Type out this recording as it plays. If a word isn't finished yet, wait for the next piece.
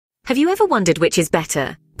Have you ever wondered which is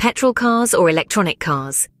better, petrol cars or electronic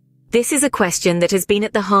cars? This is a question that has been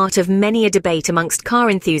at the heart of many a debate amongst car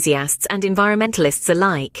enthusiasts and environmentalists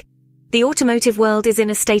alike. The automotive world is in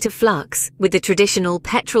a state of flux, with the traditional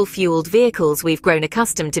petrol-fueled vehicles we've grown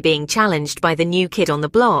accustomed to being challenged by the new kid on the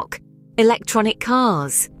block, electronic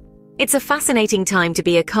cars. It's a fascinating time to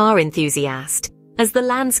be a car enthusiast, as the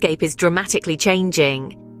landscape is dramatically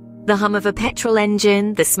changing. The hum of a petrol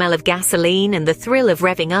engine, the smell of gasoline, and the thrill of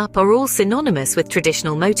revving up are all synonymous with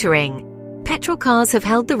traditional motoring. Petrol cars have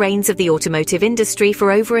held the reins of the automotive industry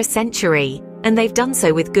for over a century, and they've done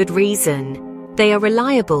so with good reason. They are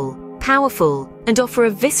reliable, powerful, and offer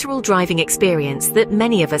a visceral driving experience that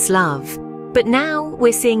many of us love. But now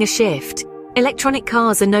we're seeing a shift. Electronic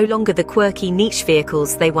cars are no longer the quirky niche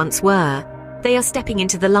vehicles they once were. They are stepping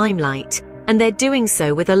into the limelight, and they're doing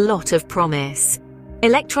so with a lot of promise.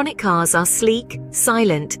 Electronic cars are sleek,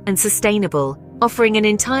 silent, and sustainable, offering an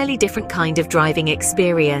entirely different kind of driving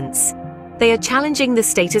experience. They are challenging the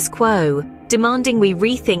status quo, demanding we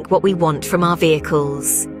rethink what we want from our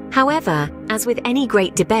vehicles. However, as with any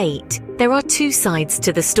great debate, there are two sides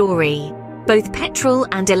to the story. Both petrol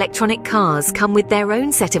and electronic cars come with their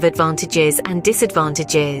own set of advantages and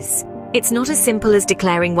disadvantages. It's not as simple as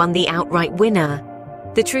declaring one the outright winner.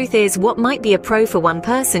 The truth is, what might be a pro for one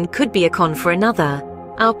person could be a con for another.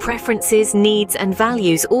 Our preferences, needs, and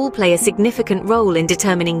values all play a significant role in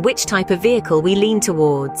determining which type of vehicle we lean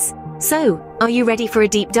towards. So, are you ready for a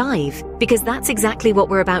deep dive? Because that's exactly what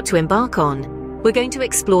we're about to embark on. We're going to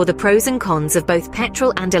explore the pros and cons of both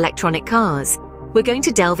petrol and electronic cars. We're going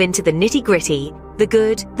to delve into the nitty-gritty, the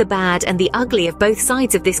good, the bad, and the ugly of both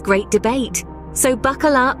sides of this great debate. So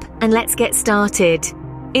buckle up and let's get started.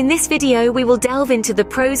 In this video, we will delve into the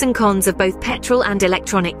pros and cons of both petrol and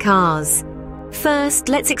electronic cars. First,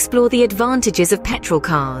 let's explore the advantages of petrol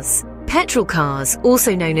cars. Petrol cars,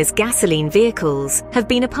 also known as gasoline vehicles, have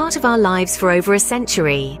been a part of our lives for over a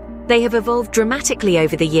century. They have evolved dramatically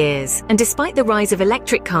over the years, and despite the rise of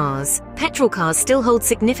electric cars, petrol cars still hold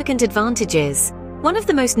significant advantages. One of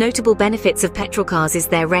the most notable benefits of petrol cars is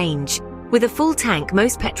their range. With a full tank,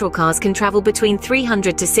 most petrol cars can travel between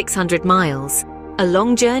 300 to 600 miles. A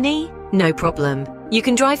long journey? No problem. You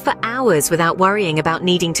can drive for hours without worrying about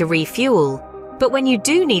needing to refuel. But when you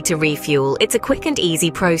do need to refuel, it's a quick and easy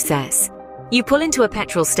process. You pull into a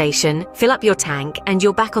petrol station, fill up your tank, and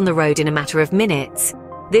you're back on the road in a matter of minutes.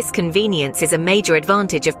 This convenience is a major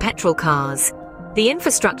advantage of petrol cars. The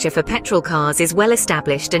infrastructure for petrol cars is well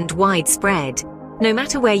established and widespread. No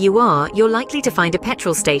matter where you are, you're likely to find a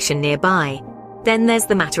petrol station nearby. Then there's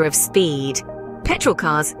the matter of speed. Petrol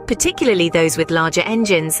cars, particularly those with larger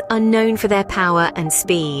engines, are known for their power and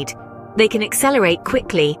speed. They can accelerate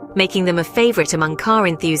quickly, making them a favorite among car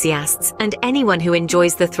enthusiasts and anyone who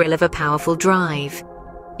enjoys the thrill of a powerful drive.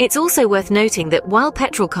 It's also worth noting that while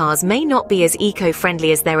petrol cars may not be as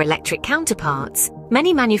eco-friendly as their electric counterparts,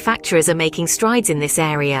 many manufacturers are making strides in this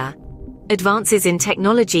area. Advances in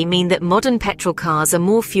technology mean that modern petrol cars are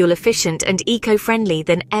more fuel-efficient and eco-friendly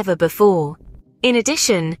than ever before. In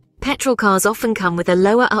addition, petrol cars often come with a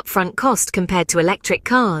lower upfront cost compared to electric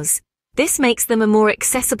cars. This makes them a more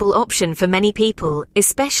accessible option for many people,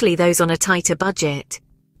 especially those on a tighter budget.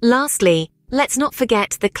 Lastly, let's not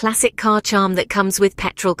forget the classic car charm that comes with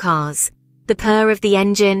petrol cars. The purr of the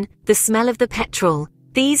engine, the smell of the petrol,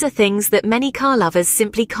 these are things that many car lovers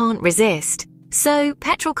simply can't resist. So,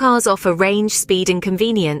 petrol cars offer range, speed, and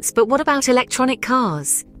convenience, but what about electronic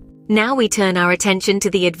cars? Now we turn our attention to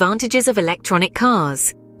the advantages of electronic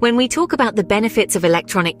cars. When we talk about the benefits of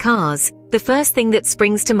electronic cars, the first thing that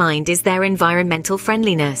springs to mind is their environmental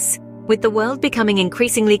friendliness. With the world becoming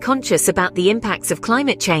increasingly conscious about the impacts of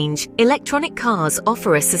climate change, electronic cars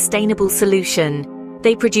offer a sustainable solution.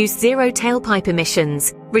 They produce zero tailpipe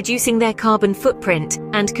emissions, reducing their carbon footprint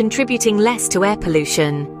and contributing less to air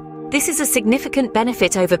pollution. This is a significant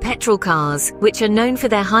benefit over petrol cars, which are known for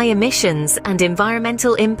their high emissions and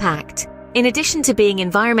environmental impact. In addition to being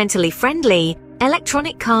environmentally friendly,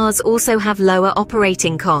 electronic cars also have lower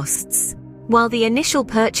operating costs. While the initial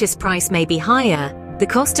purchase price may be higher, the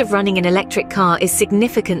cost of running an electric car is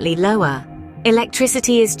significantly lower.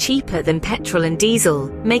 Electricity is cheaper than petrol and diesel,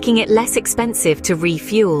 making it less expensive to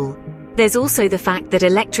refuel. There's also the fact that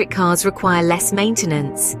electric cars require less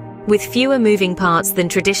maintenance. With fewer moving parts than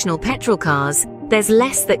traditional petrol cars, there's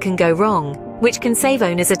less that can go wrong, which can save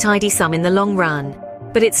owners a tidy sum in the long run.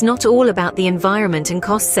 But it's not all about the environment and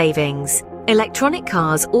cost savings. Electronic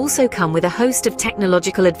cars also come with a host of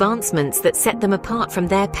technological advancements that set them apart from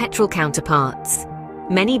their petrol counterparts.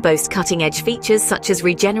 Many boast cutting-edge features such as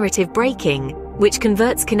regenerative braking, which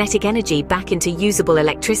converts kinetic energy back into usable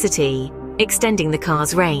electricity. extending the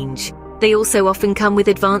car's range. They also often come with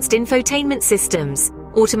advanced infotainment systems,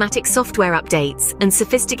 automatic software updates, and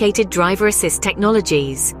sophisticated driver assist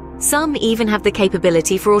technologies. Some even have the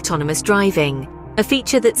capability for autonomous driving, a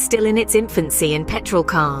feature that's still in its infancy in petrol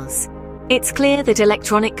cars. It's clear that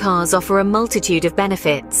electronic cars offer a multitude of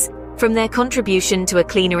benefits, from their contribution to a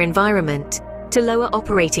cleaner environment, to lower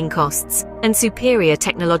operating costs and superior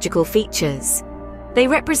technological features. They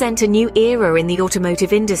represent a new era in the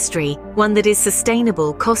automotive industry, one that is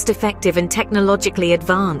sustainable, cost-effective, and technologically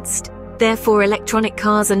advanced. Therefore, electronic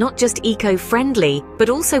cars are not just eco-friendly, but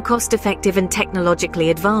also cost-effective and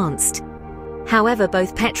technologically advanced. However,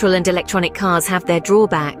 both petrol and electronic cars have their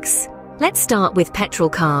drawbacks. Let's start with petrol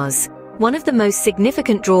cars. One of the most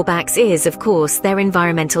significant drawbacks is, of course, their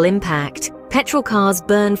environmental impact. Petrol cars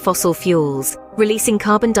burn fossil fuels, releasing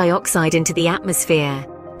carbon dioxide into the atmosphere.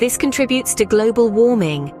 This contributes to global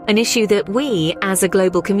warming, an issue that we, as a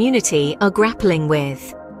global community, are grappling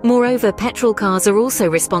with. Moreover, petrol cars are also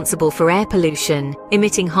responsible for air pollution,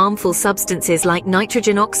 emitting harmful substances like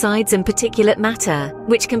nitrogen oxides and particulate matter,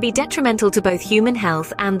 which can be detrimental to both human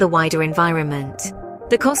health and the wider environment.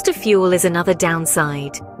 The cost of fuel is another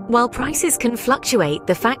downside. While prices can fluctuate,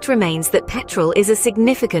 the fact remains that petrol is a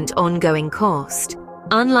significant ongoing cost.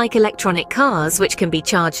 Unlike electronic cars, which can be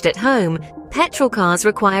charged at home, petrol cars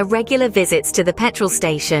require regular visits to the petrol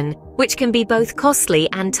station, which can be both costly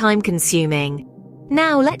and time-consuming.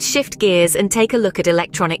 Now let's shift gears and take a look at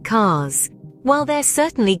electronic cars. While they're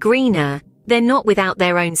certainly greener, they're not without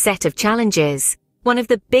their own set of challenges. One of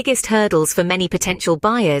the biggest hurdles for many potential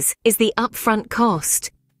buyers is the upfront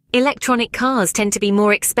cost. Electronic cars tend to be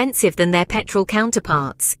more expensive than their petrol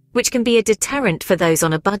counterparts, which can be a deterrent for those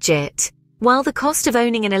on a budget. While the cost of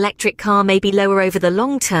owning an electric car may be lower over the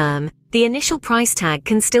long term, the initial price tag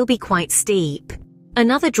can still be quite steep.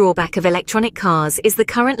 Another drawback of electronic cars is the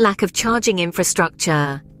current lack of charging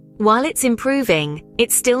infrastructure. While it's improving,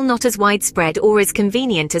 it's still not as widespread or as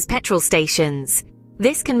convenient as petrol stations.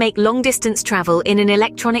 This can make long-distance travel in an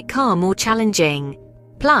electronic car more challenging.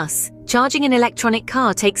 Plus, charging an electronic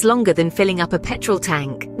car takes longer than filling up a petrol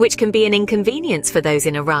tank, which can be an inconvenience for those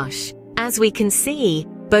in a rush. As we can see,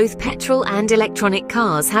 both petrol and electronic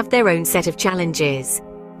cars have their own set of challenges.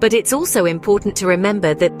 But it's also important to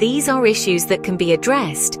remember that these are issues that can be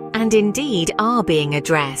addressed, and indeed are being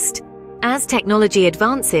addressed. As technology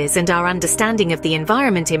advances and our understanding of the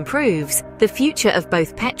environment improves, the future of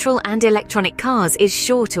both petrol and electronic cars is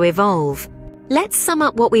sure to evolve. Let's sum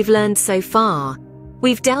up what we've learned so far.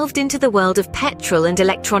 We've delved into the world of petrol and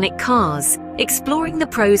electronic cars, exploring the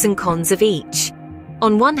pros and cons of each.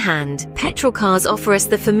 On one hand, petrol cars offer us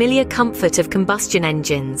the familiar comfort of combustion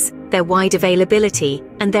engines, their wide availability,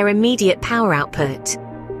 and their immediate power output.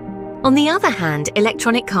 On the other hand,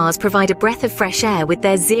 electronic cars provide a breath of fresh air with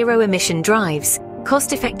their zero-emission drives,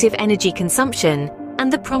 cost-effective energy consumption,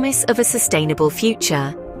 and the promise of a sustainable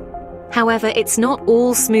future. However, it's not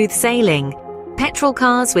all smooth sailing. Petrol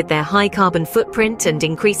cars, with their high carbon footprint and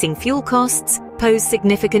increasing fuel costs, pose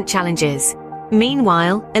significant challenges.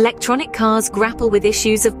 Meanwhile, electronic cars grapple with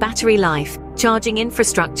issues of battery life, charging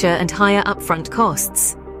infrastructure, and higher upfront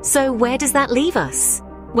costs. So where does that leave us?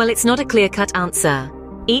 Well, it's not a clear-cut answer.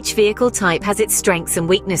 Each vehicle type has its strengths and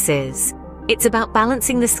weaknesses. It's about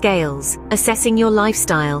balancing the scales, assessing your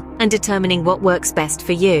lifestyle, and determining what works best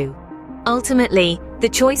for you. Ultimately, the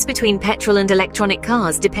choice between petrol and electronic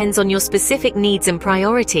cars depends on your specific needs and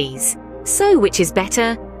priorities. So which is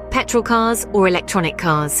better, petrol cars or electronic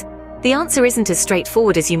cars? The answer isn't as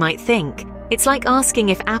straightforward as you might think. It's like asking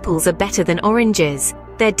if apples are better than oranges.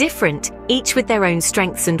 They're different, each with their own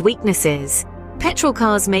strengths and weaknesses. Petrol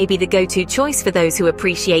cars may be the go-to choice for those who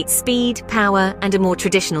appreciate speed, power, and a more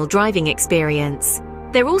traditional driving experience.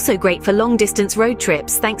 They're also great for long-distance road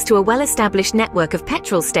trips thanks to a well-established network of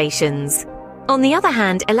petrol stations. On the other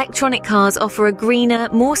hand, electronic cars offer a greener,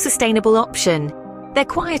 more sustainable option. They're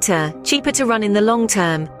quieter, cheaper to run in the long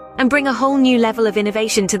term, and bring a whole new level of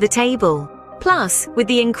innovation to the table. Plus, with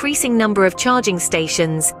the increasing number of charging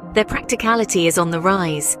stations, their practicality is on the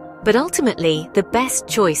rise. But ultimately, the best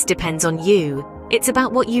choice depends on you. It's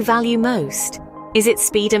about what you value most. Is it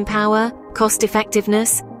speed and power,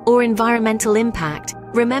 cost-effectiveness, or environmental impact?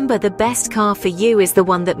 Remember, the best car for you is the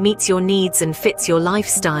one that meets your needs and fits your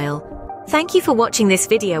lifestyle. Thank you for watching this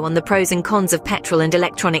video on the pros and cons of petrol and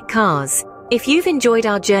electronic cars. If you've enjoyed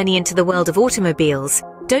our journey into the world of automobiles,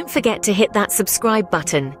 don't forget to hit that subscribe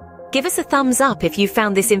button. Give us a thumbs up if you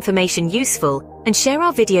found this information useful, and share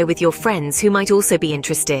our video with your friends who might also be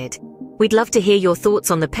interested. We'd love to hear your thoughts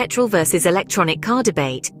on the petrol versus electronic car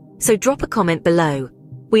debate, so drop a comment below.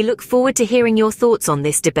 We look forward to hearing your thoughts on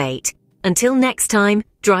this debate. Until next time,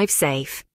 drive safe.